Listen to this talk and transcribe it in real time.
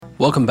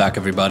Welcome back,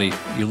 everybody.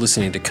 You're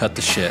listening to Cut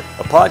the Shit,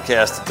 a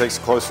podcast that takes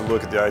a closer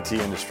look at the IT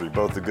industry,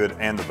 both the good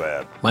and the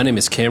bad. My name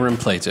is Cameron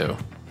Plato.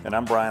 And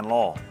I'm Brian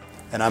Law.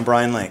 And I'm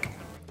Brian Link.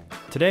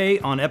 Today,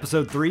 on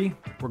episode 3,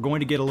 we're going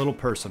to get a little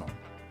personal.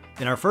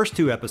 In our first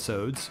 2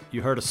 episodes,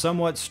 you heard a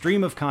somewhat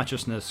stream of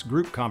consciousness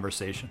group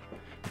conversation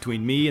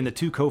between me and the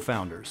 2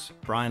 co-founders,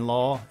 Brian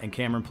Law and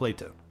Cameron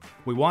Plato.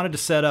 We wanted to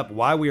set up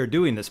why we are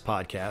doing this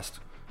podcast,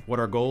 what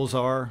our goals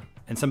are,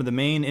 and some of the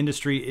main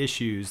industry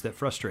issues that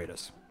frustrate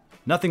us.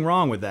 Nothing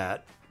wrong with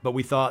that, but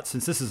we thought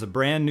since this is a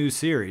brand new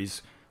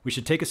series, we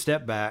should take a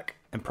step back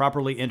and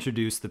properly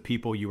introduce the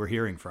people you are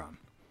hearing from.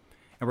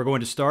 And we're going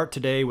to start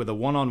today with a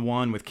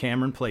one-on-one with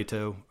Cameron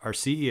Plato, our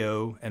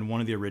CEO and one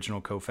of the original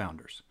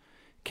co-founders.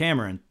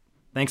 Cameron,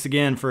 thanks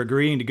again for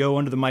agreeing to go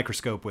under the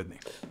microscope with me.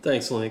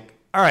 Thanks, Link.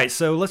 All right,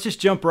 so let's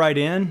just jump right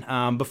in.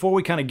 Before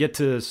we kind of get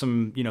to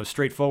some,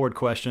 straightforward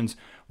questions,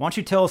 why don't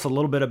you tell us a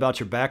little bit about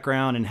your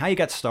background and how you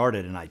got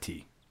started in IT?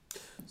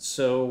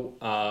 So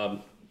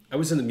I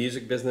was in the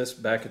music business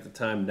back at the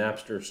time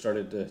Napster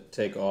started to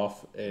take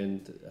off,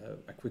 and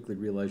I quickly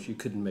realized you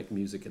couldn't make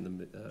music in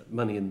the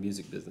money in the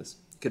music business.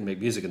 You couldn't make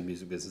music in the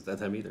music business at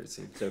that time either, it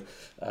seemed. So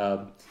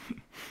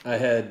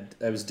I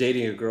was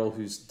dating a girl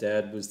whose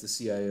dad was the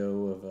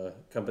CIO of a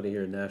company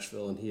here in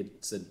Nashville, and he had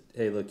said,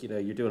 "Hey, look,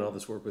 you're doing all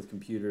this work with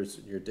computers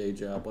in your day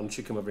job. Why don't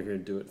you come over here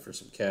and do it for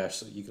some cash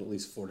so you can at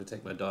least afford to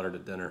take my daughter to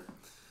dinner?"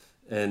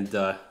 And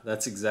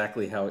that's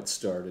exactly how it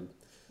started.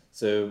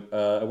 So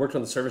I worked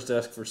on the service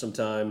desk for some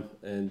time,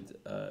 and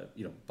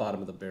bottom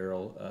of the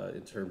barrel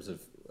in terms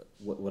of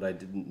what I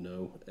didn't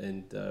know,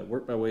 and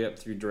worked my way up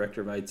through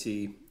director of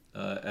IT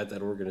at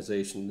that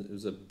organization. It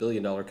was a $1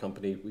 billion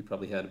company. We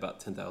probably had about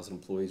 10,000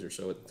 employees or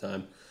so at the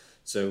time.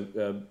 So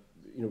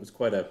it was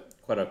quite a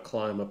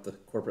climb up the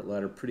corporate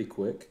ladder pretty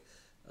quick.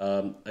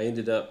 I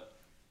ended up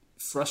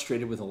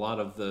frustrated with a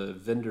lot of the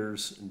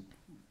vendors and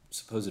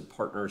supposed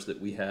partners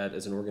that we had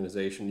as an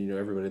organization.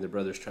 Everybody and their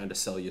brother's trying to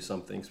sell you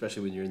something,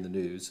 especially when you're in the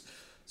news.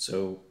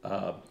 So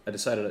I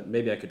decided that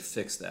maybe I could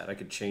fix that. I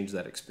could change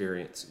that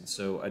experience. And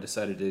so I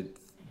decided to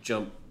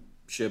jump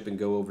ship and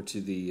go over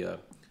to the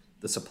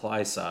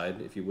supply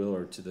side, if you will,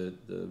 or to the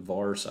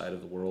VAR side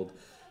of the world,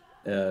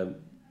 to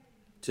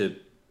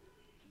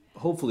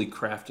hopefully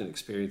craft an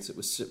experience that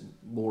was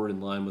more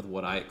in line with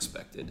what I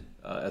expected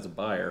as a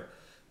buyer.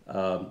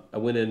 I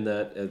went in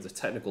that as a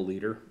technical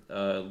leader,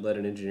 led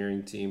an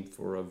engineering team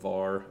for a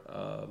VAR,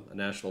 a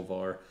national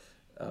VAR,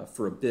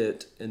 for a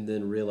bit, and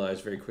then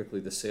realized very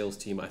quickly the sales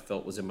team I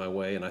felt was in my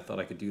way, and I thought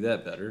I could do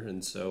that better,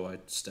 and so I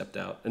stepped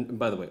out. And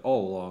by the way,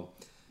 all along,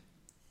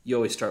 you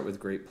always start with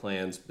great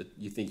plans, but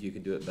you think you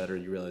can do it better,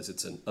 and you realize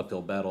it's an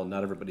uphill battle, and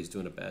not everybody's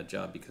doing a bad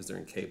job because they're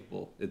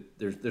incapable.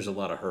 There's a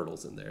lot of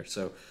hurdles in there.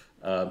 So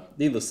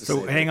needless to say.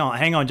 So hang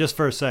on just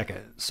for a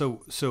second.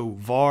 So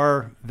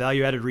VAR,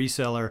 value-added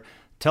reseller,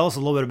 tell us a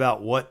little bit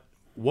about what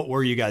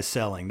were you guys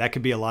selling? That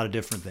could be a lot of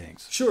different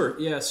things. Sure.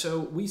 Yeah. So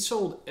we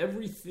sold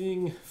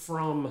everything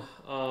from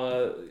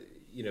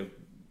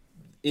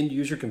end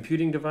user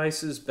computing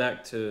devices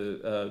back to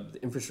the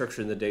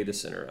infrastructure in the data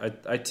center.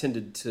 I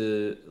tended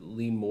to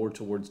lean more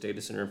towards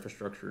data center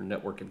infrastructure,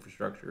 network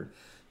infrastructure,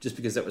 just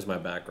because that was my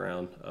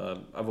background.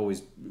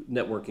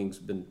 Networking's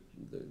been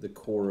the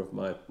core of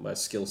my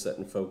skill set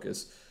and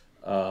focus.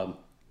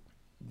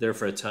 There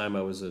for a time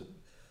I was a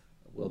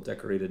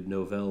well-decorated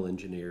Novell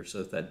engineer,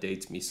 so if that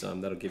dates me some,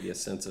 that'll give you a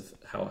sense of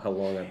how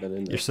long I've been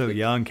in there. You're so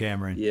young,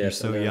 Cameron. Yeah, you're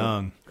so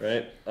young.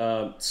 Right?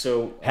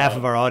 Half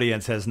of our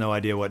audience has no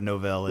idea what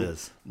Novell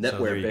is.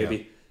 NetWare,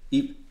 baby.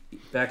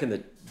 Back in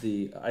the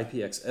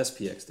IPX,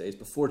 SPX days,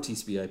 before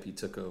TCP/IP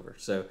took over.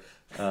 So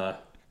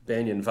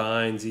Banyan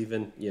Vines,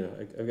 even,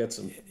 I've got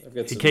some.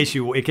 In case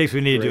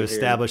we needed to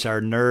establish our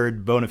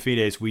nerd bona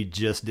fides, we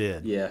just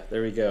did. Yeah,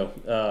 there we go.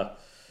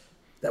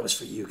 That was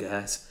for you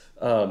guys.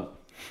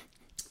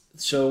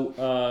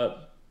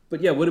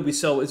 But yeah, what did we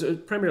sell? It's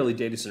primarily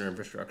data center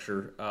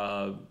infrastructure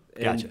and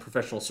Gotcha.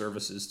 Professional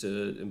services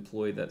to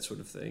employ that sort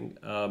of thing.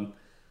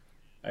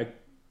 It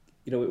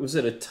was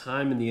at a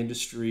time in the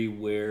industry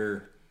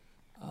where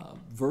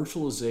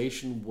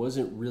virtualization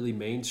wasn't really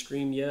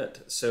mainstream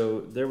yet,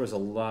 so there was a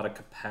lot of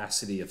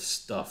capacity of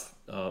stuff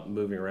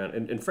moving around,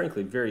 and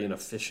frankly, very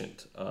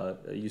inefficient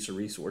use of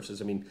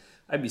resources. I mean,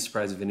 I'd be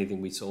surprised if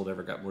anything we sold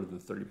ever got more than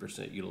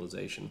 30%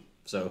 utilization.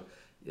 So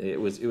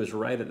it was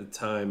right at the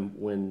time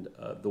when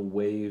the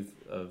wave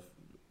of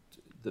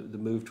the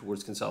move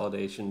towards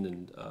consolidation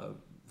and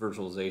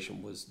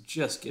virtualization was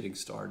just getting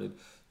started.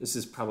 This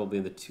is probably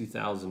in the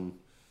 2003-4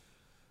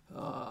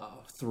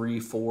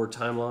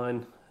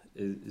 timeline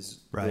is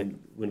right.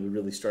 when we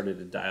really started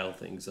to dial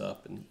things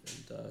up.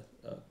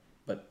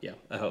 But yeah,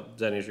 I hope, does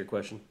that answer your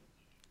question?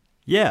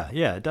 Yeah,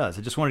 it does.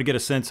 I just wanted to get a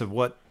sense of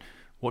what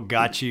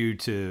got you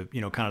to,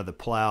 kind of the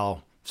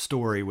plow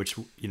story, which,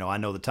 I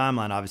know the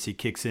timeline obviously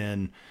kicks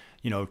in,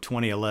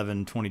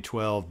 2011,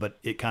 2012, but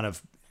it kind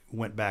of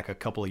went back a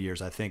couple of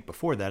years, I think,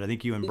 before that. I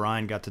think you and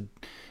Brian got to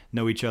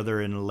know each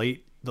other in the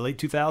late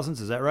 2000s.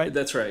 Is that right?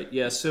 That's right.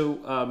 Yeah.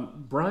 So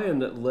Brian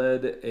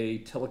led a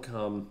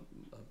telecom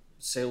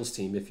sales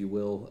team, if you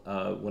will.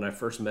 When I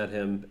first met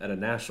him at a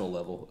national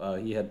level,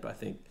 he had, I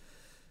think,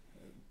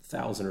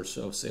 1,000 or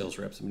so sales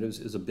reps. I mean,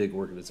 it was a big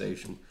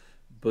organization,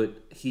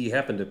 but he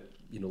happened to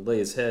lay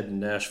his head in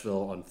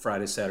Nashville on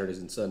Fridays, Saturdays,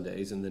 and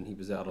Sundays, and then he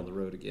was out on the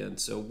road again.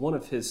 So one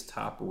of his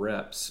top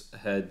reps I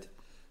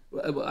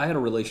had a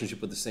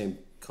relationship with the same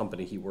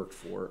company he worked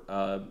for,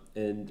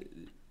 and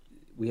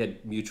we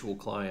had mutual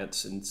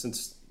clients. And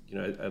since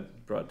I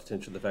brought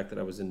attention to the fact that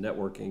I was in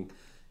networking,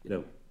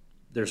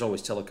 there's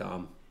always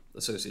telecom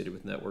associated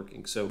with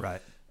networking. So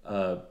right.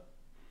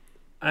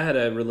 I had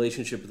a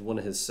relationship with one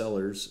of his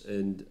sellers,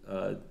 and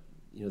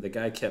the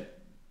guy kept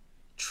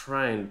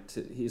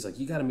he's like,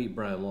 you got to meet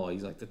Brian Law.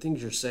 He's like, the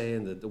things you're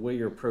saying, the way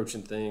you're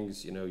approaching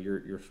things,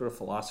 your sort of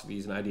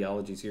philosophies and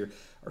ideologies here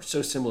are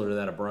so similar to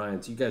that of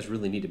Brian's. You guys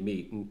really need to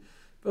meet. And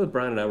both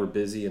Brian and I were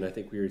busy, and I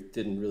think we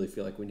didn't really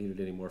feel like we needed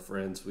any more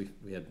friends. We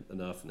had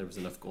enough, and there was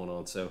enough going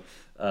on. So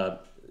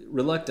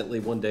reluctantly,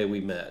 one day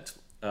we met.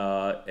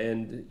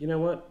 And you know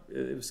what?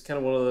 It was kind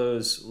of one of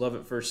those love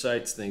at first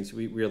sight things.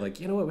 We were like,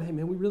 hey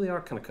man, we really are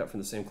kind of cut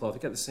from the same cloth. We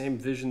got the same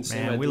vision, same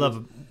man, ideas.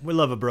 we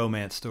love a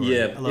bromance story.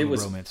 Yeah, I love a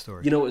bromance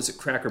story. It was at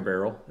Cracker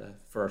Barrel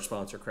for our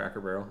sponsor, Cracker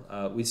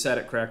Barrel. We sat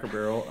at Cracker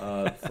Barrel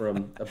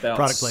from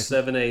about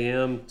 7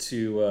 a.m.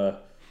 to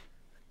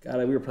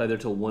we were probably there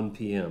till 1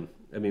 p.m.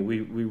 I mean, we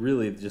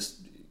really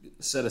just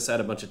set aside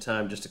a bunch of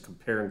time just to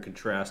compare and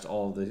contrast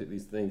all of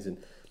these things, and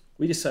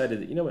we decided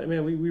that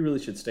man, we really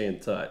should stay in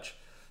touch.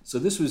 So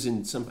this was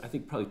in I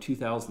think probably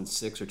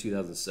 2006 or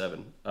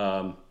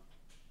 2007.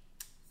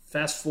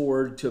 Fast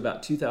forward to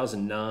about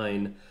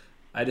 2009,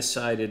 I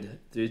decided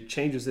the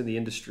changes in the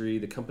industry.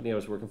 The company I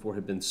was working for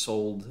had been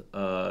sold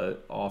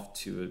off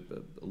to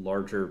a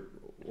larger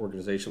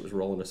organization that was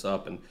rolling us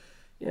up, and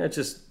it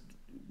just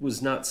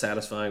was not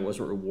satisfying.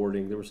 Wasn't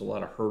rewarding. There was a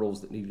lot of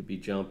hurdles that needed to be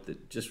jumped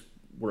that just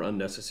were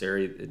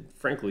unnecessary and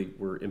frankly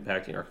were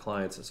impacting our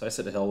clients. And so I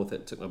said to hell with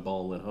it, took my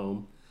ball and went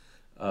home.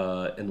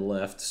 And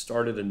left,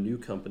 started a new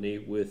company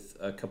with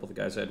a couple of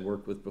the guys I'd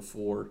worked with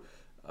before.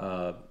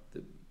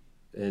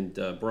 And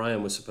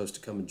Brian was supposed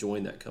to come and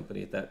join that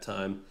company at that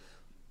time.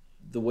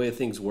 The way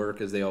things work,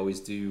 as they always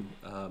do,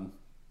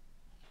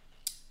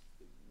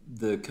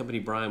 the company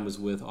Brian was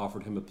with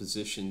offered him a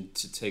position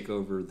to take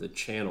over the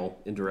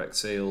channel, indirect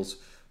sales,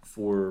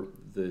 for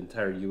the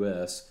entire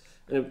U.S.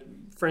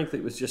 And frankly,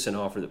 it was just an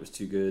offer that was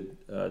too good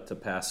to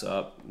pass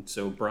up. And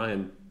so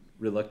Brian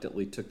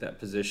reluctantly took that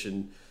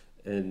position,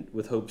 and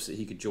with hopes that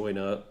he could join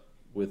up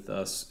with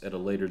us at a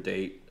later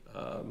date.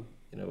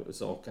 It was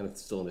all kind of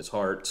still in his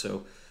heart.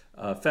 So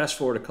fast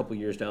forward a couple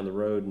years down the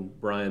road, and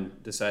Brian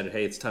decided,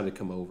 hey, it's time to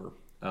come over.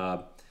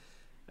 I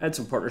had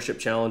some partnership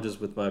challenges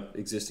with my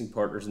existing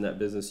partners in that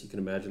business. You can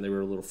imagine they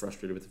were a little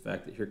frustrated with the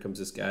fact that here comes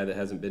this guy that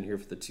hasn't been here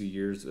for the 2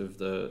 years of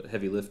the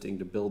heavy lifting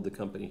to build the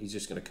company. He's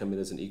just going to come in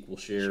as an equal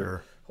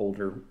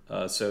shareholder.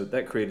 So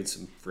that created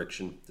some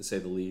friction, to say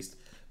the least.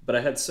 But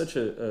I had such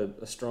a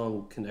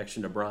strong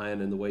connection to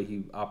Brian and the way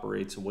he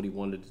operates and what he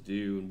wanted to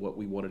do and what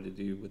we wanted to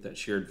do with that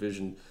shared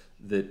vision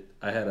that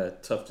I had a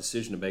tough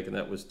decision to make, and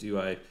that was, do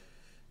I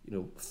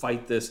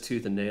fight this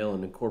tooth and nail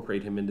and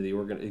incorporate him into the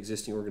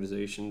existing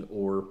organization,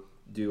 or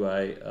do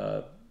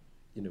I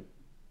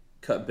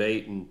cut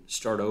bait and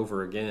start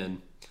over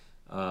again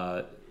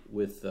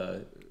with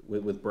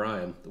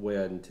Brian the way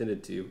I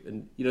intended to.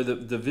 And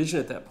the vision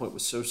at that point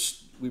was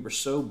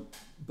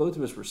both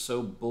of us were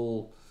so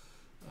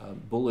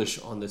bullish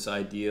on this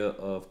idea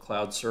of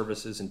cloud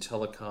services and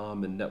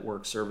telecom and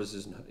network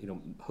services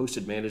and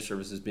hosted managed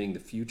services being the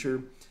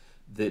future,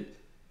 that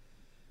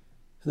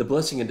the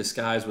blessing in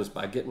disguise was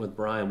by getting with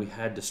Brian, we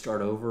had to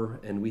start over,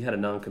 and we had a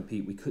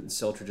non-compete. We couldn't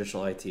sell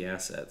traditional IT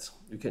assets.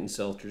 We couldn't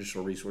sell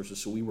traditional resources,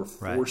 so we were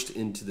forced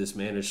into this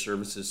managed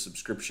services,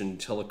 subscription,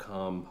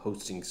 telecom,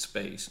 hosting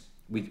space.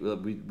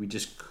 We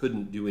just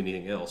couldn't do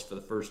anything else for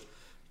the first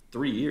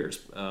 3 years.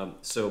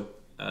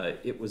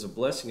 It was a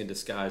blessing in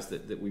disguise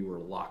that we were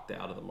locked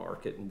out of the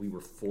market and we were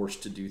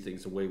forced to do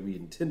things the way we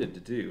intended to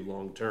do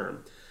long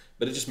term.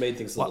 But it just made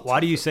things a little Why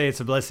do you say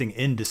it's a blessing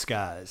in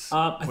disguise?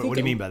 What do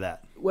you mean by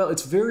that? Well,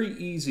 it's very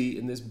easy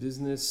in this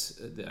business,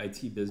 the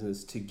IT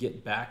business, to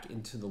get back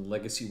into the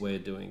legacy way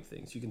of doing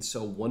things. You can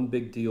sell one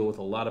big deal with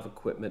a lot of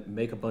equipment,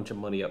 make a bunch of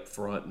money up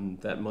front,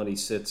 and that money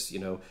sits,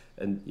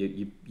 and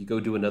you go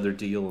do another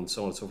deal and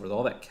so on and so forth.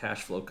 All that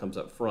cash flow comes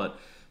up front.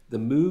 The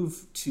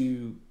move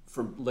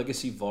from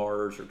legacy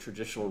VARs or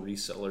traditional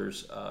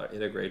resellers,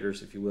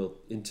 integrators, if you will,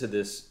 into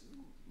this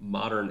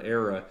modern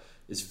era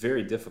is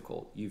very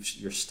difficult.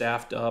 You're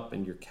staffed up,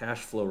 and your cash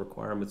flow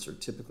requirements are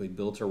typically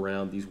built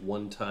around these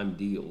one-time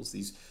deals,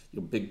 these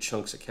big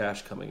chunks of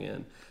cash coming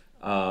in.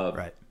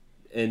 Right.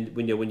 And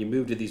when you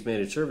move to these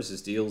managed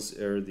services deals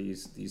or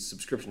these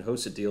subscription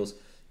hosted deals,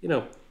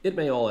 it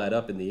may all add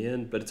up in the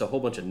end, but it's a whole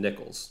bunch of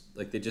nickels.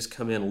 Like, they just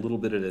come in a little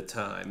bit at a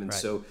time, and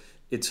so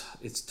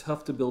it's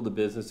tough to build a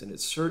business, and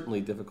it's certainly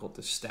difficult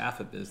to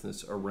staff a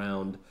business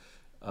around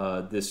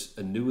this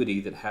annuity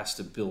that has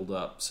to build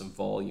up some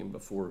volume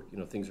before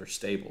things are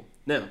stable.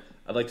 Now,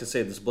 I'd like to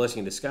say this is a blessing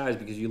in disguise,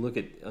 because you look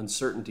at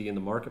uncertainty in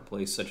the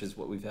marketplace, such as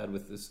what we've had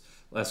with this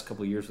last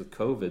couple of years with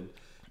COVID.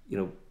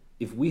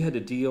 If we had to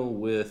deal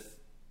with,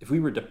 if we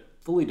were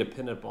fully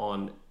dependent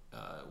upon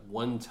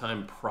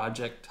one-time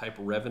project type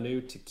revenue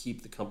to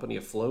keep the company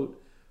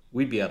afloat,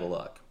 we'd be out of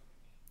luck.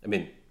 I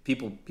mean,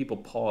 people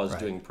pause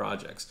doing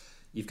projects.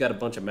 You've got a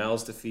bunch of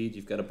mouths to feed.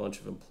 You've got a bunch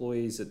of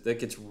employees. That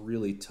gets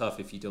really tough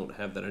if you don't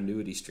have that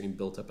annuity stream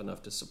built up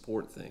enough to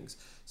support things.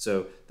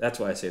 So that's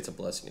why I say it's a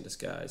blessing in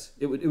disguise.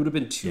 It would have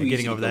been too easy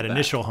getting over to go that back.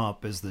 initial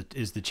hump is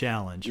the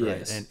challenge,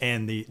 Yes. right?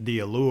 And the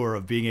allure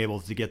of being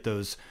able to get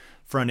those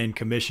front end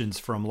commissions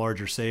from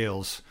larger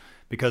sales,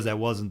 because that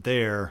wasn't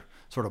there,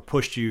 sort of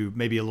pushed you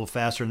maybe a little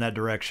faster in that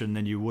direction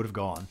than you would have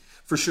gone.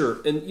 For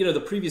sure. And, the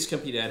previous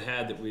company Dad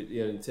had that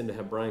we intend to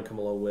have Brian come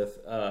along with,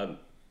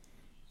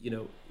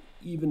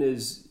 even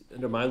as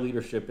under my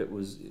leadership, it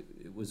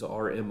was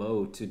our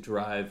MO to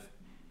drive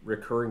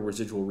recurring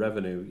residual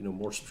revenue,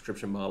 more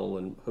subscription model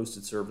and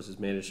hosted services,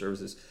 managed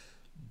services.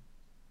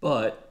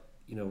 But,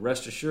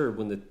 rest assured,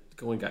 when the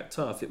going got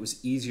tough, it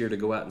was easier to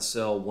go out and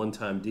sell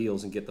one-time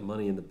deals and get the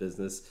money in the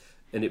business.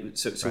 And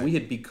so we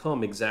had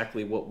become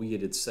exactly what we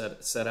had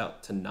set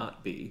out to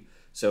not be.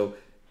 So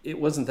it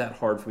wasn't that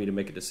hard for me to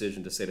make a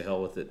decision to say to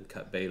hell with it and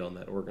cut bait on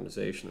that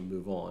organization and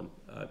move on.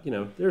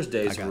 There's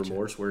days of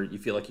remorse where you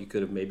feel like you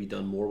could have maybe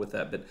done more with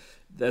that, but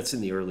that's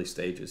in the early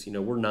stages.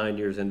 We're 9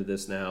 years into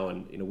this now,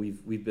 and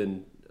we've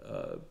been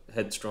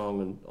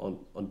headstrong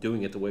on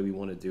doing it the way we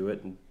want to do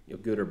it, and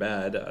good or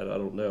bad, I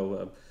don't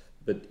know,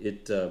 but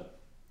it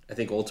I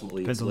think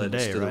ultimately it's led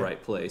us to the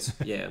right place.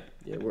 Yeah,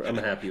 I'm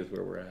happy with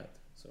where we're at.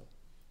 So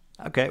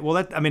okay,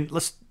 well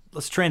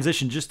let's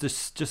transition just a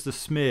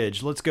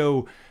smidge. Let's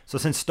go. So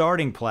since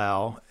starting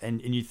Plow,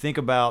 and you think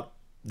about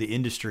the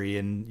industry,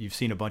 and you've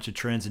seen a bunch of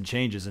trends and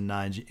changes in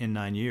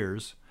 9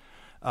 years,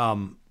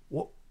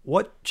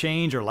 what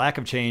change or lack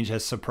of change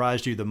has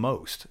surprised you the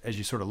most as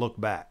you sort of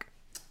look back?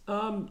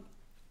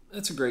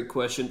 That's a great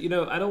question.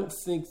 I don't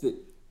think that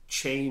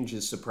change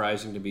is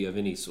surprising to me of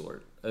any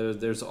sort.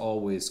 There's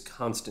always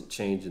constant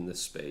change in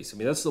this space. I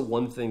mean, that's the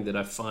one thing that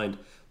I find.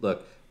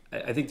 Look,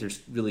 I think there's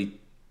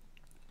really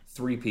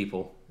three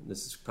people, and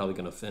this is probably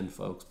going to offend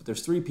folks, but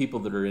there's three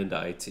people that are into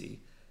IT: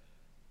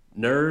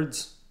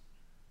 nerds,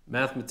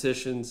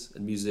 mathematicians,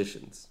 and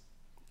musicians.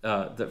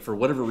 That for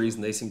whatever reason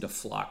they seem to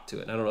flock to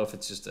it. And I don't know if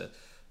it's just a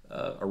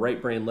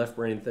right brain, left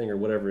brain thing or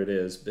whatever it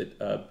is, but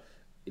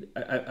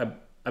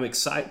I'm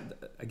excited.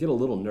 I get a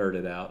little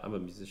nerded out. I'm a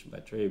musician by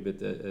trade, but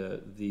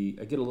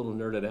I get a little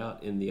nerded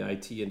out in the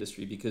IT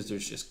industry because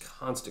there's just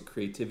constant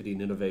creativity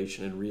and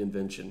innovation and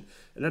reinvention,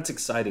 and that's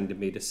exciting to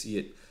me to see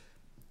it.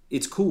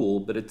 It's cool,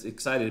 but it's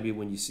exciting to me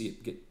when you see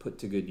it get put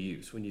to good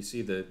use, when you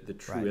see the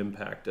true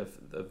impact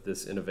of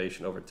this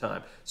innovation over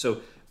time. So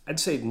I'd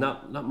say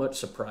not much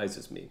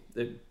surprises me.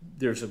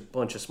 There's a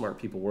bunch of smart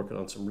people working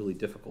on some really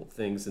difficult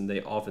things, and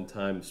they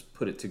oftentimes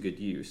put it to good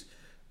use.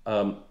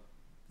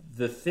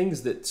 The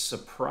things that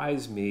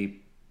surprise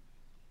me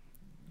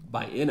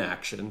by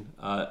inaction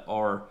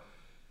are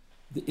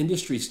the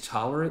industry's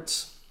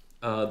tolerance,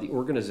 the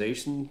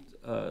organization's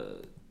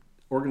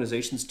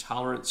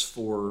tolerance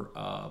for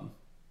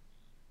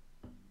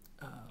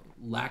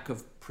lack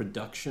of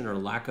production or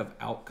lack of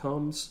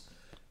outcomes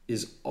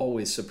is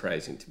always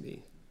surprising to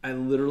me. I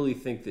literally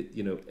think that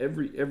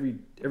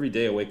every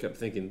day I wake up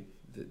thinking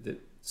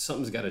that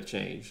something's got to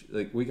change.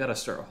 Like, we got to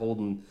start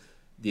holding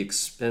the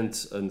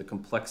expense and the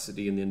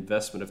complexity and the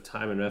investment of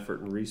time and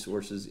effort and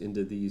resources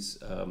into these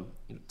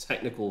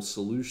technical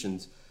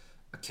solutions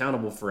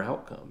accountable for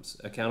outcomes,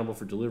 accountable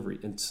for delivery.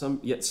 And some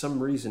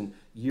reason,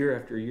 year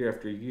after year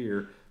after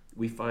year,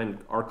 we find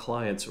our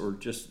clients or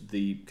just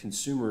the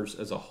consumers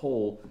as a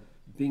whole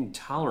being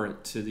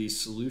tolerant to these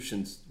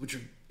solutions, which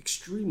are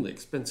extremely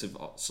expensive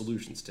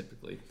solutions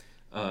typically.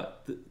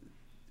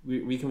 We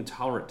become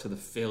tolerant to the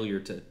failure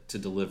to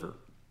deliver.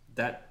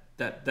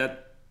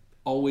 That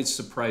always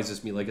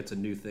surprises me, like it's a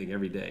new thing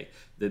every day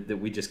that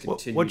we just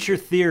continue. What's your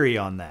theory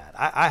on that?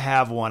 I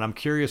have one. I'm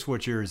curious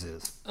what yours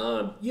is.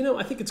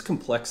 I think it's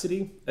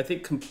complexity. I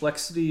think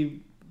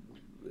complexity,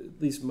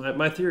 at least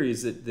my theory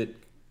is that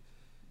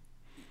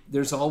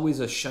there's always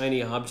a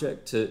shiny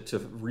object to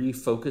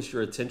refocus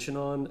your attention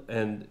on,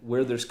 and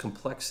where there's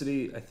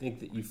complexity, I think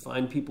that you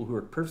find people who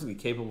are perfectly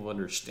capable of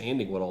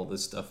understanding what all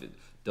this stuff it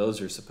does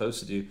or is supposed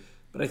to do,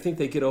 but I think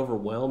they get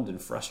overwhelmed and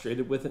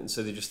frustrated with it, and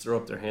so they just throw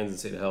up their hands and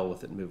say to hell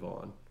with it and move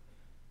on.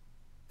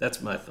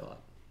 That's my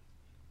thought.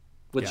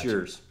 What's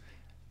yours?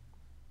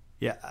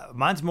 Yeah,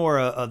 mine's more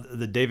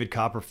the David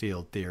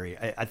Copperfield theory.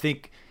 I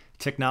think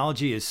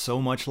technology is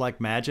so much like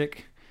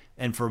magic.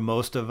 And for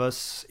most of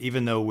us,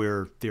 even though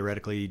we're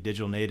theoretically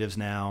digital natives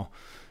now,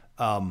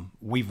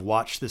 we've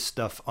watched this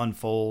stuff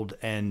unfold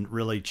and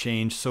really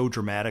change so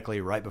dramatically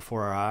right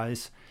before our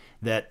eyes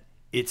that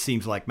it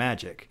seems like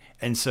magic.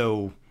 And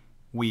so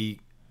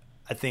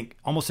I think,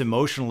 almost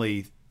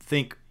emotionally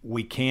think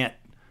we can't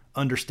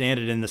understand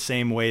it in the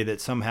same way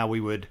that somehow we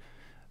would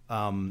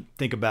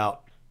think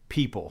about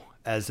people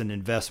as an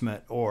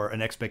investment or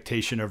an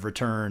expectation of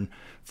return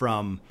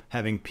from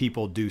having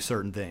people do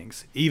certain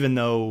things, even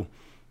though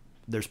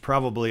there's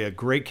probably a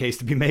great case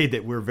to be made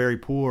that we're very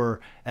poor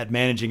at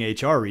managing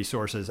HR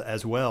resources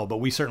as well. But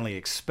we certainly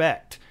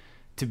expect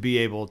to be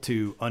able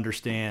to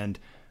understand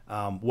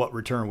what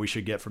return we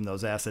should get from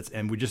those assets.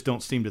 And we just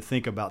don't seem to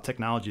think about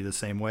technology the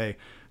same way.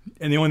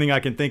 And the only thing I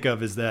can think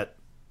of is that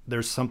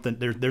there's a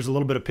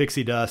little bit of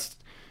pixie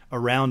dust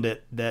around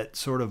it that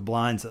sort of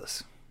blinds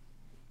us.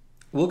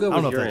 We'll go with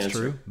I don't know your if that's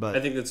answer. true, but I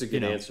think that's a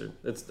good answer.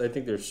 I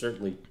think there's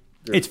certainly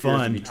it's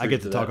fun. I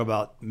get to talk that.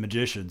 about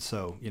magicians,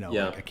 so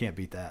like, I can't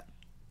beat that.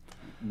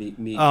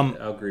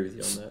 I'll agree with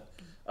you on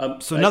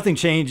that. So nothing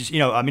changed.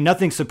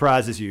 Nothing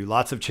surprises you.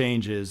 Lots of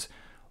changes.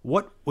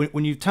 What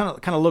when you kind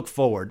of look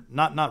forward,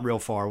 not real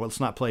far. Well, let's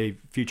not play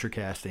future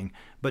casting,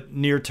 but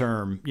near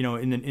term.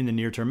 In the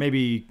near term,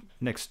 maybe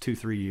next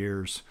 2-3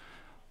 years.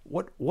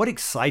 What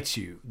excites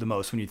you the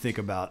most when you think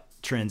about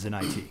trends in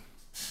IT?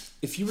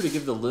 If you were to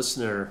give the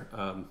listener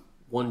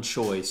one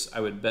choice,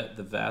 I would bet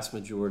the vast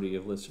majority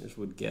of listeners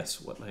would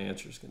guess what my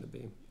answer is going to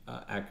be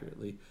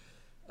accurately.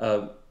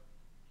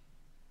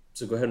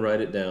 So go ahead and write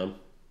it down.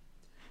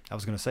 I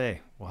was going to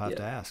say, we'll have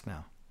to ask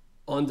now.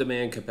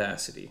 On-demand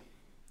capacity,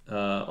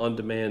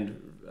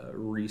 on-demand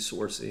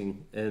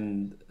resourcing,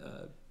 and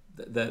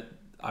that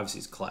obviously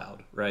is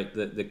cloud, right?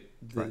 The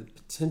Right.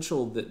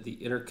 potential that the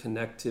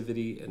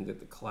interconnectivity and that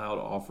the cloud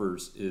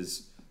offers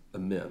is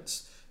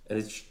immense. And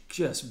it's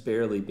just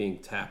barely being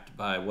tapped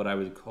by what I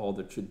would call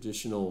the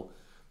traditional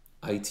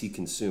IT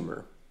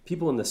consumer.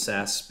 People in the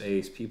SaaS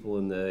space, people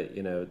in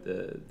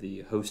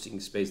the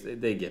hosting space,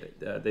 they get it.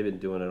 They've been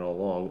doing it all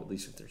along. At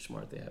least if they're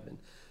smart, they have been.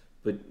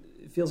 But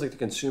it feels like the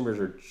consumers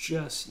are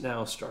just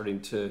now starting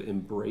to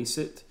embrace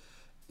it,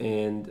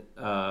 and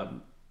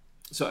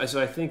so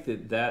I think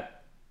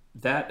that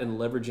and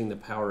leveraging the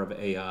power of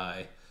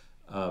AI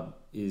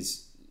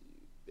is,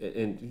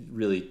 and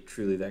really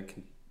truly that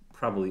can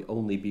probably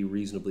only be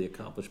reasonably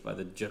accomplished by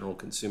the general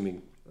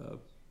consuming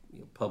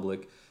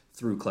public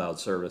through cloud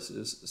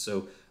services.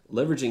 So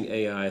leveraging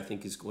AI, I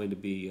think, is going to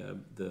be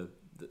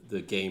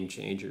the game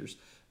changers.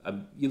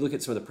 You look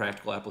at some of the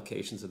practical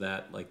applications of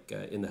that, like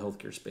in the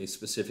healthcare space,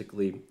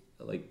 specifically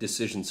like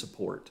decision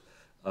support.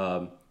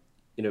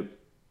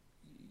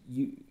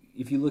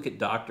 If you look at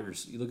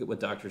doctors, you look at what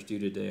doctors do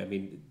today. I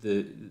mean,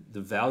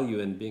 the value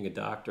in being a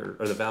doctor,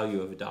 or the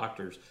value of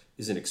doctors,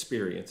 is an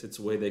experience. It's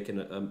a way they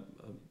can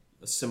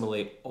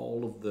assimilate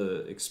all of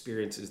the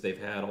experiences they've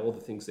had, all the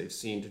things they've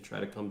seen, to try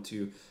to come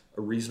to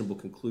a reasonable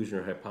conclusion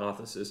or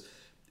hypothesis.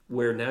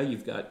 Where now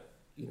you've got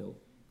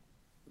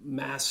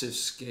massive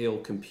scale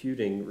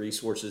computing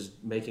resources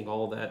making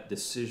all that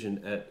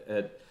decision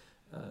at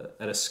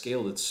a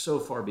scale that's so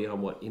far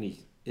beyond what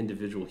any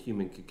individual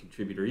human can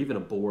contribute, or even a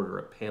board or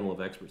a panel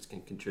of experts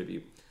can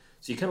contribute.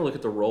 So you kind of look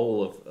at the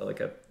role of like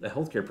a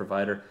healthcare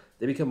provider.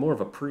 They become more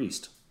of a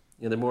priest.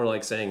 They're more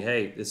like saying,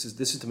 "Hey, this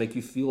is to make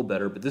you feel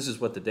better, but this is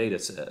what the data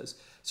says."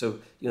 So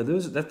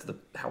that's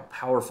how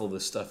powerful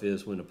this stuff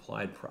is when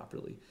applied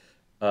properly.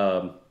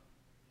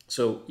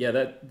 So yeah,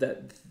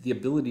 that the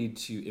ability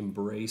to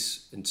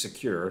embrace and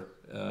securely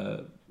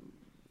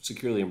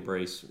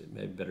embrace,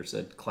 maybe better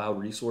said, cloud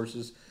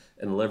resources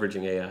and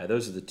leveraging AI.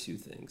 Those are the two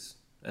things.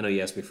 I know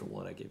you asked me for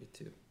one, I gave you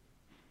two.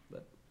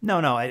 But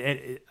No,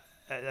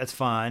 that's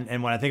fine.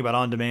 And when I think about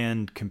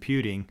on-demand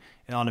computing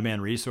and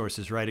on-demand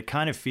resources, right, it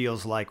kind of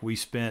feels like we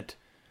spent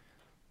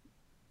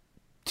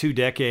 2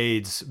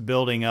 decades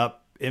building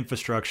up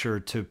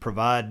infrastructure to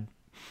provide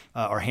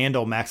or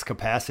handle max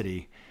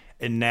capacity.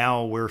 And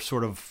now we're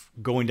sort of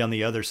going down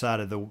the other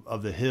side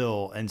of the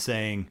hill and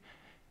saying,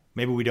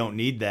 maybe we don't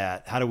need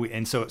that. How do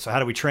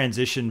we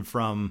transition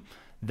from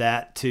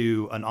that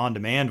to an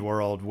on-demand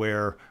world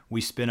where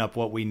we spin up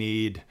what we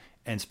need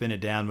and spin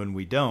it down when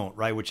we don't,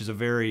 right? Which is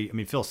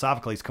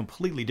philosophically, it's a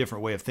completely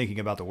different way of thinking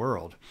about the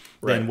world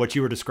than what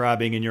you were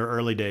describing in your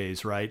early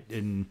days, right?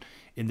 In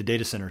the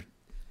data center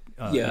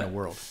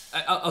world.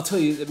 I'll tell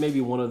you that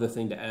maybe one other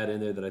thing to add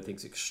in there that I think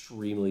is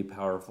extremely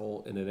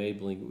powerful and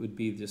enabling would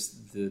be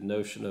just the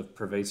notion of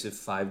pervasive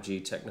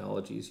 5G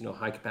technologies,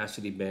 high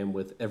capacity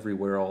bandwidth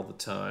everywhere all the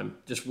time.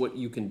 Just what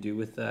you can do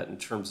with that in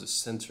terms of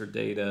sensor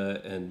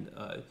data, and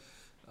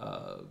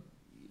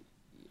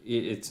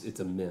it's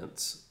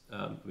immense.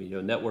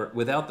 Network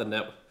without the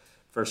network.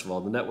 First of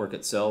all, the network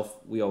itself,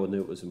 we all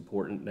knew it was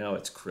important. Now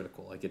it's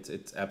critical. Like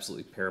it's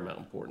absolutely paramount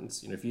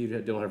importance. If you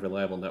don't have a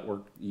reliable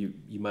network, you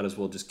might as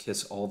well just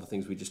kiss all the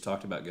things we just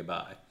talked about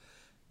goodbye.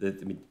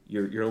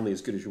 You're only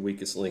as good as your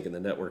weakest link, and the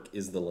network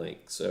is the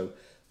link. So,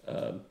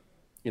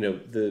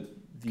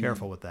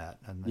 careful with that.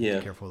 And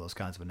careful with those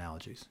kinds of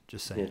analogies.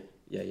 Just saying.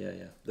 Yeah.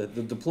 The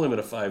deployment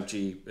of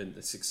 5G and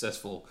the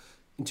successful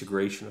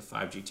integration of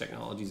 5G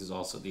technologies is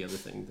also the other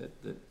thing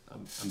that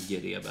I'm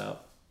giddy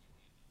about.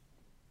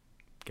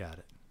 Got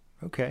it.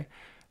 Okay.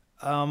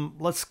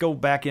 Let's go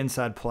back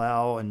inside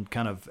Plow and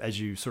kind of, as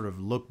you sort of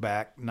look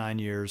back 9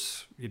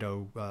 years,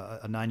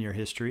 a 9-year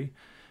history.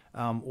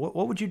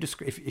 What would you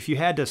describe, if you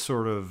had to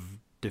sort of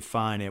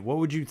define it, what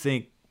would you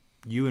think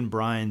you and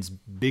Brian's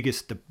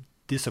biggest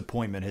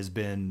disappointment has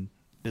been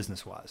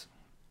business-wise?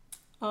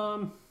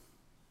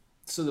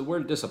 So the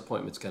word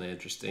disappointment is kind of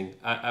interesting.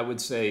 I would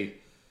say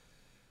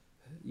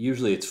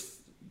usually it's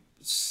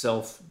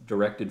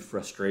self-directed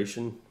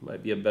frustration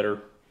might be a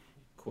better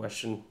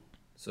question.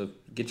 So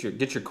get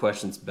your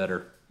questions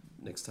better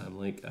next time,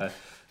 Link.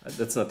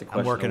 That's not the question.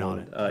 I'm working on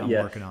it. I'm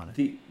working on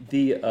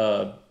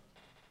it.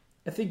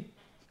 I think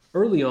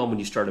early on when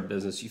you start a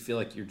business, you feel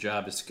like your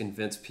job is to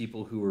convince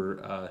people who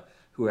are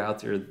out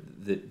there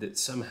that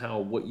somehow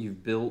what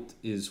you've built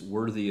is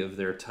worthy of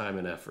their time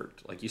and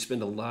effort. Like you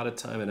spend a lot of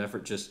time and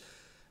effort just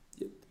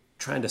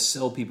trying to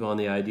sell people on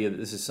the idea that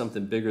this is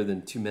something bigger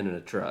than 2 men in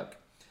a truck.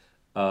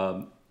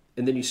 And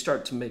then you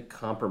start to make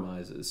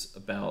compromises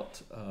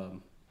about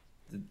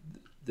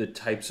the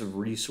types of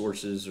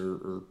resources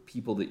or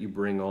people that you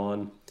bring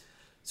on.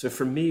 So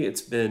for me,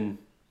 it's been,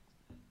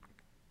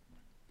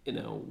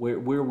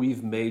 where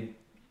we've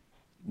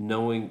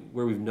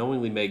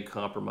knowingly made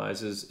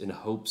compromises in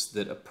hopes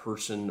that a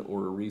person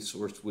or a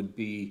resource would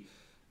be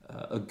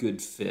a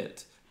good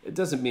fit. It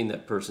doesn't mean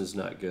that person's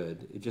not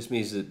good. It just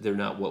means that they're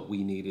not what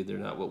we needed. They're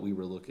not what we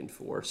were looking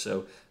for.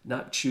 So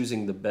not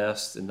choosing the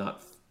best and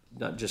not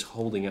just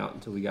holding out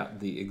until we got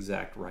the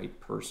exact right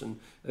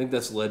person. I think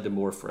that's led to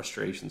more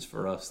frustrations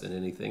for us than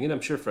anything. And I'm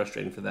sure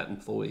frustrating for that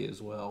employee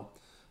as well.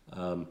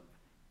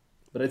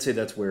 But I'd say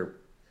that's where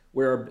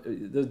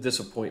the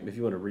disappointment, if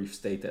you want to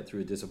restate that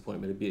through a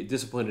disappointment, it'd be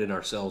disappointed in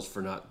ourselves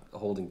for not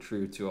holding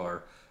true to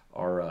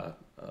our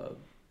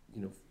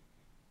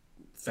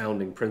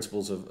founding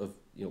principles of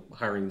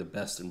hiring the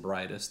best and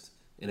brightest,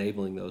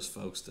 enabling those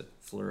folks to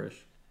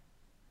flourish.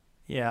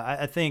 Yeah,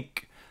 I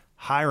think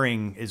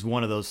hiring is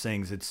one of those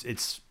things.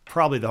 It's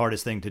probably the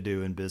hardest thing to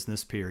do in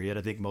business, period.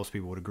 I think most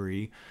people would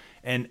agree.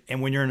 And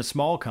when you're in a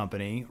small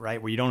company,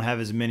 right, where you don't have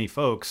as many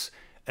folks,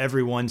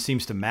 everyone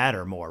seems to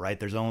matter more, right?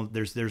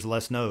 There's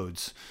less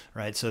nodes,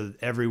 right? So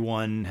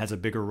everyone has a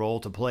bigger role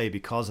to play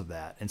because of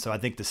that. And so I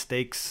think the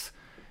stakes,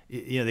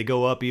 they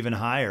go up even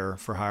higher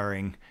for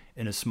hiring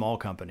in a small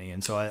company.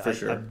 And so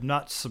I'm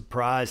not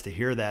surprised to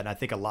hear that. And I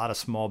think a lot of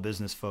small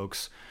business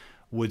folks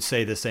would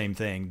say the same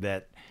thing,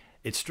 that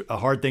it's a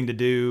hard thing to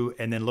do.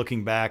 And then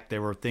looking back,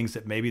 there were things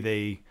that maybe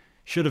they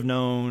should have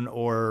known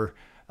or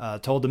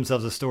told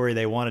themselves a story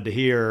they wanted to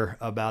hear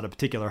about a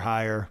particular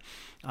hire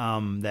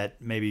that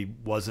maybe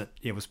wasn't,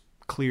 it was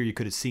clear you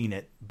could have seen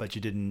it, but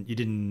you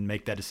didn't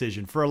make that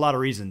decision for a lot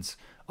of reasons.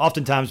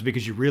 Oftentimes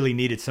because you really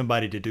needed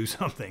somebody to do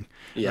something,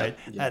 right?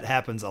 Yeah. That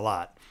happens a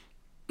lot.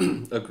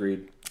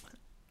 Agreed.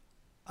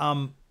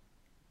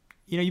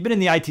 You've been in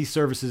the IT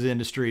services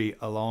industry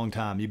a long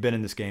time. You've been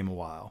in this game a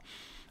while.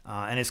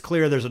 And it's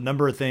clear there's a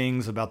number of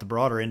things about the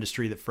broader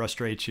industry that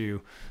frustrate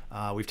you.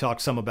 We've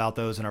talked some about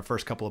those in our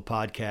first couple of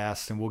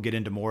podcasts, and we'll get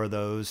into more of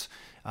those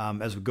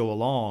as we go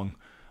along.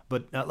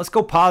 But let's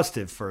go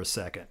positive for a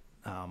second.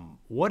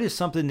 What is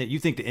something that you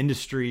think the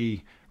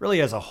industry,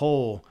 really as a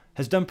whole,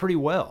 has done pretty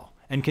well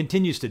and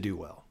continues to do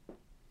well?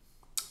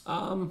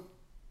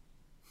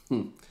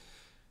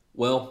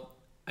 Well,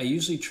 I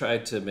usually try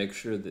to make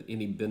sure that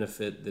any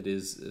benefit that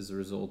is as a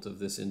result of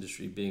this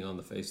industry being on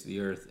the face of the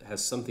earth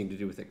has something to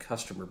do with a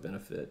customer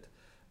benefit.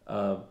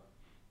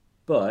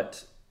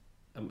 But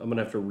I'm going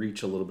to have to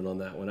reach a little bit on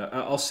that one.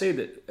 I'll say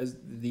that as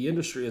the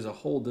industry as a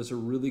whole does a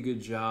really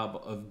good job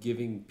of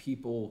giving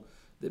people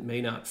that may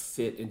not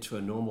fit into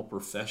a normal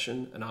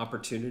profession an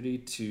opportunity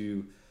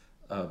to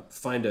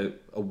find a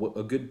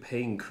good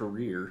paying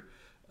career.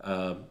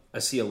 I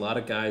see a lot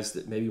of guys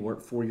that maybe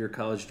weren't 4-year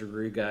college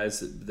degree guys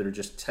that are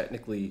just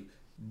technically,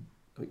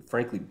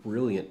 frankly,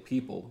 brilliant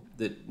people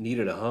that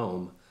needed a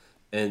home.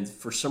 And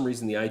for some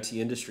reason, the IT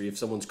industry, if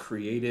someone's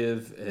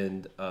creative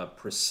and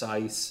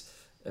precise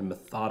and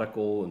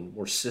methodical and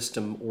more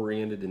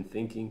system-oriented in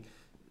thinking,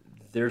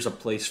 there's a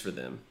place for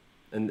them.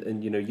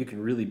 And you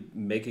can really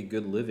make a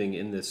good living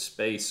in this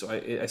space. So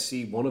I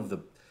see one of the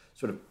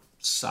sort of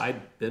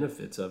side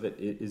benefits of it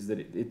is that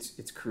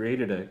it's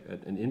created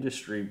an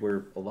industry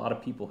where a lot of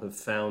people have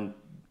found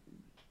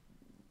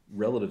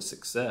relative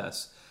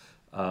success.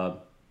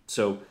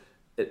 So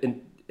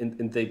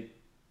they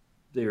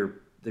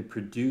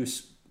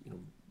produce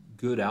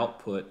good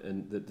output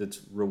and that's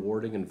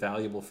rewarding and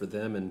valuable for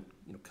them and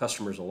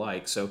customers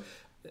alike. So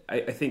I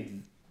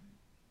think,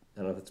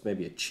 I don't know if it's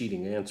maybe a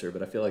cheating answer,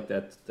 but I feel like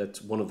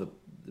that's one of the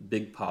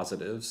big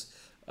positives.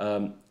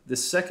 The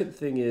second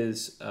thing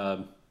is,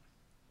 I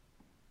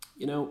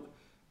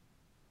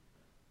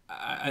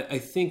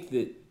think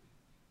that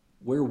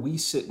where we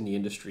sit in the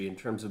industry in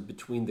terms of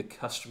between the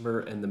customer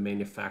and the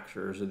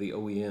manufacturers or the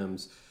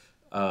OEMs,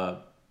 I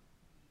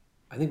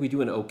think we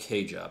do an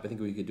okay job. I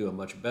think we could do a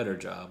much better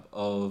job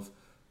of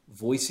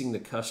voicing the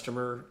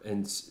customer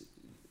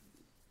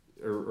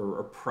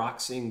or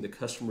proxying the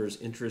customer's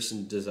interests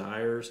and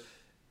desires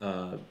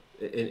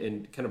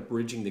and kind of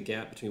bridging the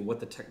gap between what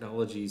the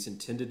technology is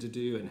intended to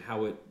do and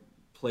how it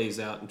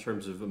plays out in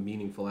terms of a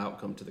meaningful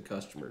outcome to the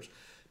customers.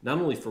 Not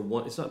only for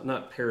one, it's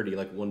not parity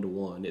like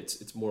one-to-one,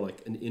 it's more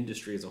like an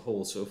industry as a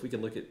whole. So if we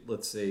can look at,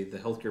 let's say, the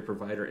healthcare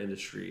provider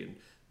industry and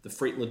the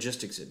freight and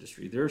logistics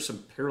industry. There are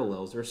some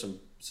parallels. There are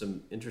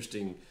some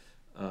interesting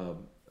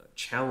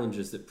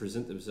challenges that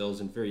present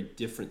themselves in very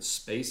different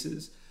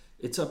spaces.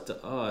 It's up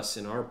to us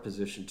in our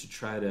position to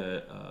try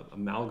to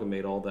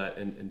amalgamate all that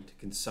and to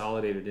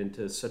consolidate it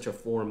into such a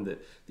form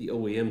that the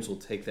OEMs will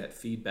take that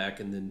feedback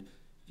and then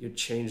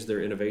change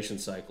their innovation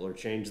cycle or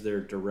change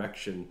their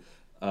direction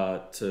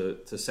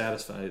to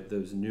satisfy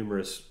those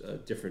numerous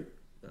different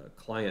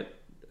client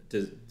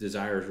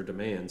desires or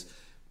demands.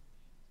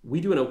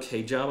 We do an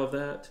okay job of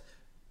that.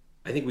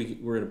 I think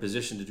we're in a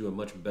position to do a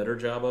much better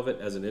job of it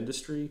as an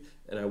industry,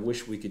 and I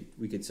wish we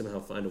could somehow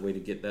find a way to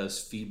get those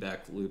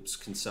feedback loops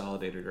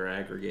consolidated or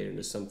aggregated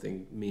into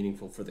something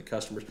meaningful for the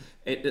customers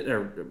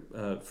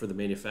or for the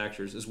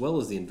manufacturers as well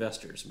as the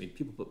investors. I mean,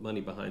 people put money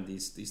behind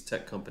these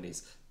tech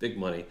companies, big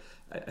money.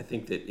 I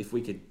think that if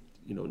we could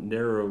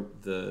narrow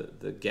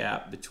the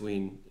gap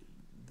between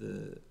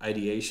the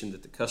ideation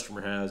that the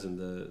customer has and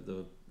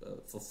the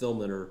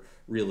fulfillment or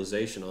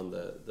realization on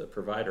the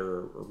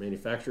provider or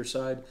manufacturer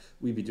side,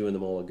 we'd be doing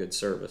them all a good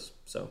service.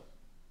 So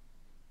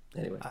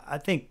anyway, I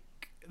think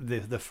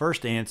the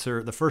first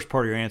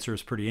part of your answer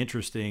is pretty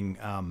interesting.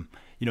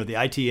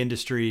 The IT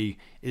industry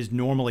is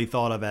normally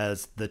thought of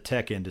as the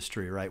tech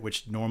industry, right?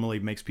 Which normally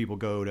makes people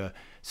go to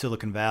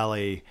Silicon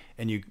Valley,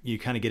 and you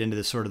kind of get into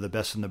this sort of the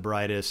best and the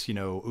brightest,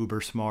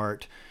 uber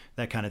smart,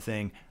 that kind of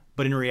thing.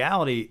 But in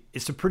reality,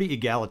 it's a pretty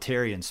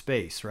egalitarian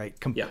space, right?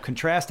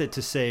 Contrast it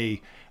to,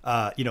 say,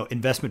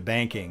 investment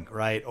banking,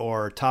 right?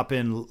 Or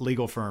top-end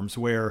legal firms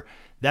where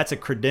that's a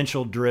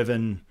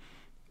credential-driven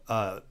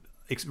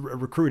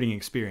recruiting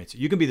experience.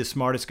 You can be the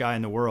smartest guy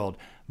in the world,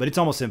 but it's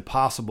almost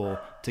impossible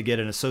to get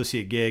an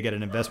associate gig at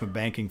an investment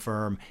banking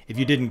firm if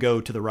you didn't go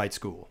to the right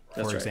school,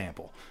 for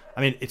example.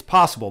 I mean, it's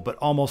possible, but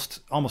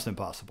almost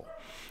impossible.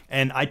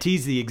 And IT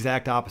is the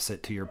exact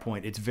opposite, to your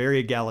point. It's very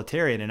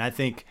egalitarian, and I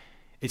think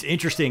it's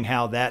interesting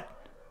how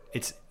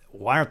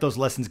why aren't those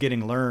lessons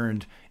getting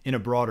learned in a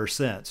broader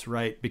sense,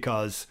 right?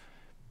 Because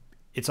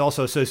it's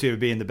also associated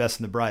with being the best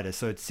and the brightest.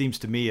 So it seems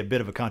to me a bit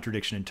of a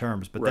contradiction in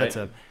terms, but right.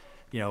 That's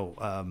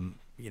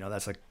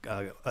that's a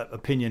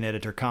opinion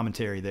editor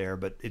commentary there,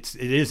 but it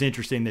is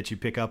interesting that you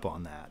pick up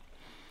on that.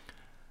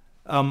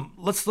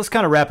 Let's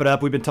kind of wrap it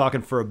up. We've been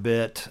talking for a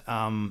bit.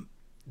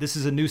 This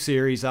is a new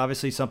series,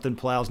 obviously something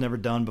Plow's never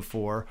done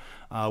before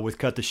with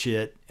Cut the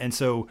Shit. And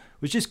so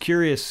was just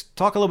curious,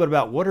 talk a little bit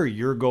about what are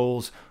your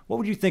goals? What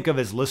would you think of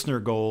as listener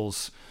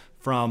goals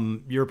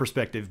from your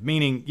perspective?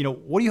 Meaning,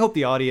 what do you hope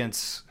the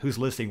audience who's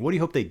listening, what do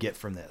you hope they get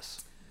from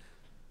this?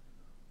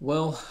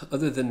 Well,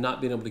 other than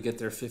not being able to get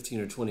their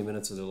 15 or 20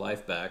 minutes of their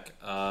life back,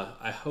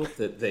 I hope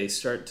that they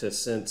start to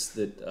sense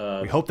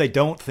that... we hope they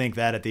don't think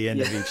that at the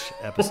end of each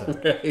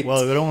episode. Right.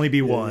 Well, it would only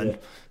be one,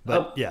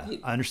 but I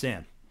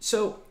understand.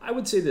 So I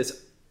would say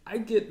this. I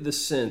get the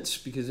sense,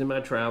 because in my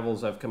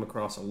travels, I've come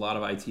across a lot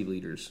of IT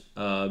leaders.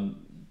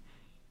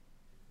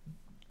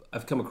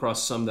 I've come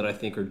across some that I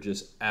think are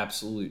just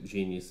absolute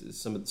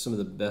geniuses, some of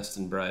the best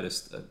and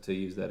brightest, to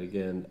use that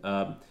again.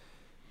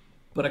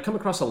 But I come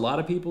across a lot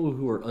of people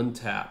who are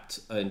untapped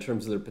in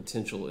terms of their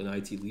potential in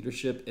IT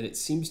leadership, and it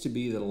seems to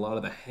be that a lot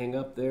of the hang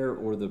up there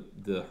or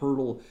the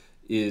hurdle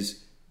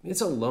is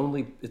it's a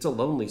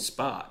lonely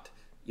spot.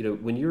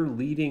 When you're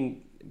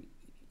leading,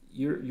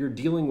 you're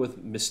dealing with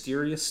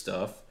mysterious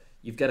stuff.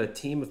 You've got a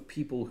team of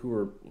people who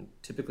are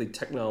typically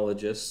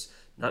technologists,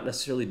 not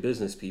necessarily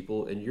business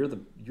people, and you're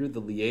the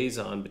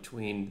liaison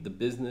between the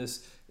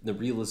business and the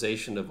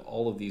realization of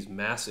all of these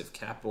massive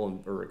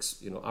capital or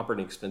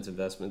operating expense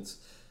investments.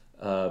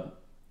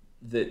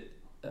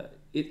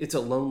 It's a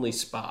lonely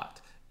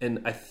spot.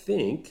 And I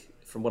think,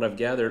 from what I've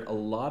gathered, a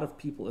lot of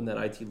people in that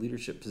IT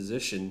leadership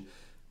position,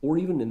 or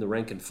even in the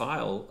rank and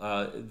file,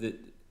 that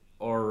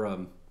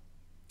are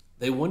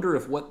they wonder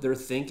if what they're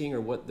thinking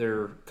or what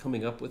they're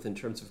coming up with in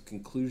terms of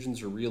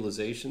conclusions or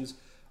realizations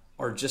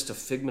are just a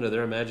figment of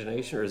their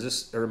imagination, or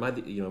am I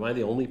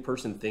the only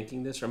person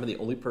thinking this, or am I the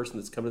only person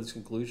that's come to this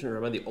conclusion, or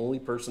am I the only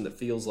person that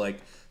feels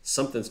like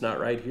something's not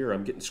right here,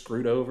 I'm getting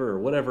screwed over, or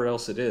whatever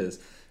else it is.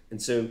 And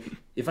so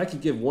if I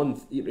could give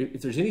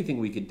if there's anything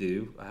we could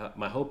do,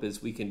 my hope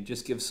is we can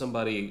just give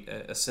somebody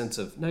a sense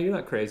of, no, you're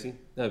not crazy.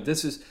 No,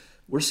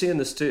 we're seeing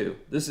this too.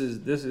 This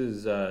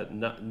is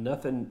not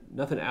nothing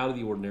out of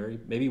the ordinary.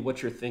 Maybe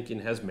what you're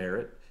thinking has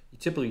merit.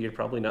 You're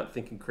probably not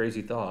thinking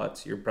crazy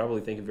thoughts. You're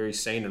probably thinking very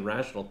sane and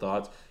rational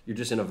thoughts. You're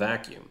just in a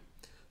vacuum.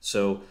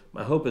 So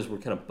my hope is we're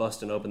kind of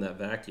busting open that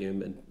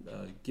vacuum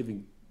and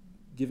giving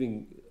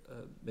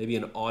maybe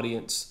an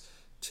audience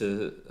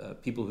to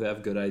people who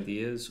have good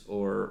ideas,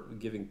 or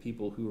giving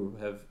people who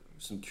have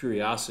some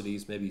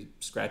curiosities, maybe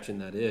scratching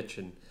that itch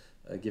and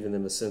giving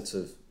them a sense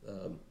of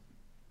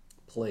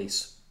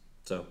place.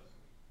 So,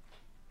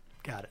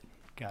 got it.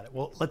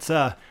 Well, let's.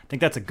 I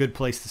think that's a good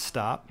place to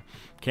stop.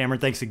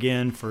 Cameron, thanks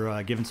again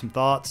for giving some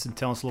thoughts and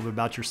telling us a little bit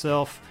about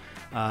yourself,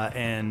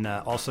 and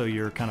also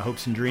your kind of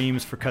hopes and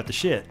dreams for Cut the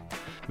Shit.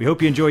 We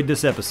hope you enjoyed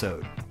this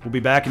episode. We'll be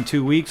back in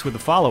 2 weeks with a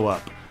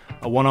follow-up,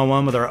 a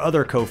one-on-one with our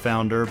other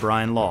co-founder,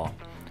 Brian Law.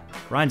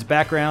 Ryan's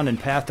background and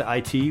path to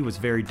IT was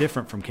very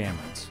different from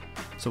Cameron's.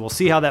 So we'll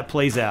see how that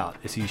plays out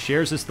as he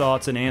shares his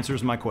thoughts and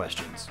answers my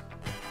questions.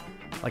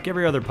 Like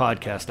every other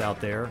podcast out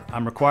there,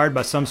 I'm required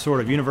by some sort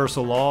of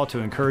universal law to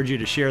encourage you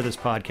to share this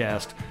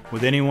podcast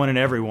with anyone and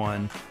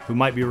everyone who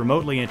might be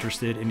remotely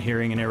interested in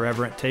hearing an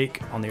irreverent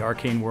take on the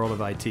arcane world of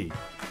IT.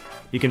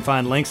 You can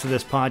find links to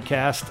this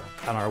podcast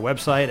on our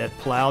website at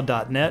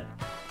plow.net,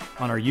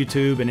 on our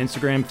YouTube and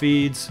Instagram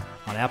feeds,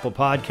 on Apple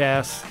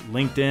Podcasts,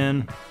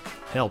 LinkedIn,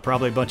 hell,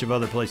 probably a bunch of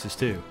other places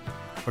too.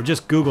 Or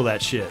just Google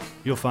that shit.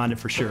 You'll find it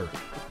for sure.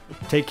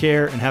 Take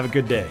care and have a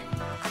good day.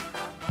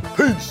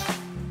 Peace.